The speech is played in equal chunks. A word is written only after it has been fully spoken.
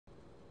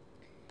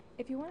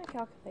If you want to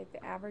calculate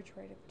the average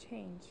rate of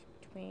change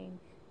between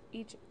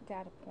each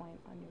data point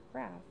on your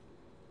graph,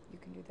 you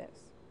can do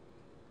this.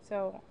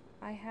 So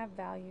I have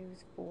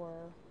values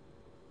for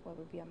what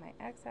would be on my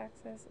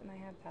x-axis, and I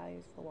have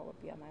values for what would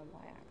be on my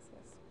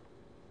y-axis.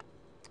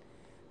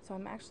 So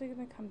I'm actually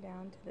going to come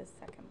down to this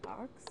second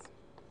box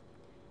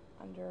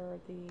under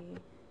the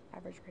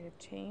average rate of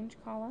change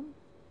column.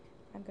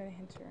 I'm going to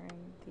enter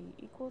in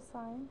the equal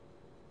sign.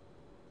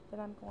 Then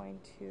I'm going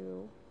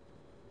to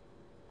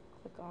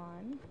click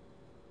on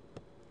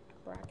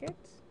a bracket,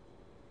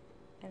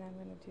 and I'm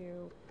going to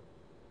do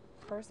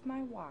first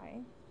my y,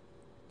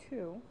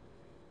 2,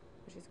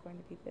 which is going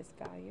to be this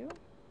value,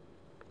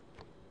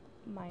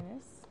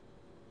 minus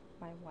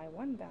my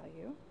y1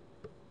 value,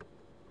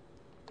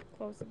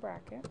 close the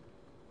bracket,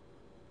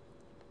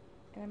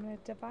 and I'm going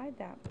to divide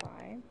that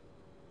by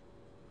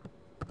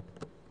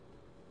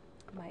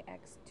my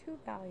x2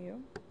 value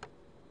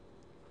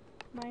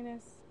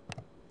minus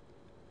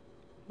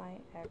my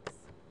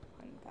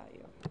x1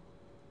 value.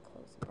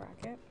 Close the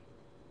bracket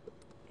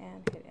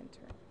and hit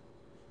enter.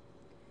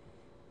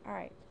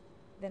 Alright,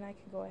 then I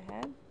can go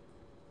ahead,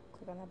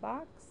 click on the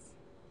box,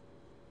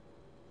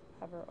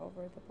 hover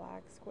over the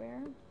black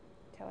square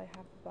until I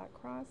have the black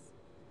cross,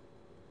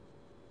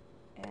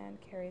 and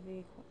carry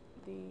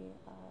the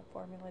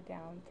formula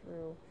down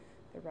through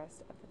the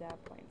rest of the data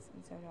points.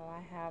 And so now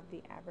I have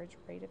the average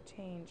rate of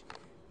change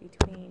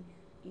between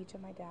each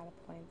of my data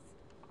points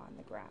on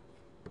the graph.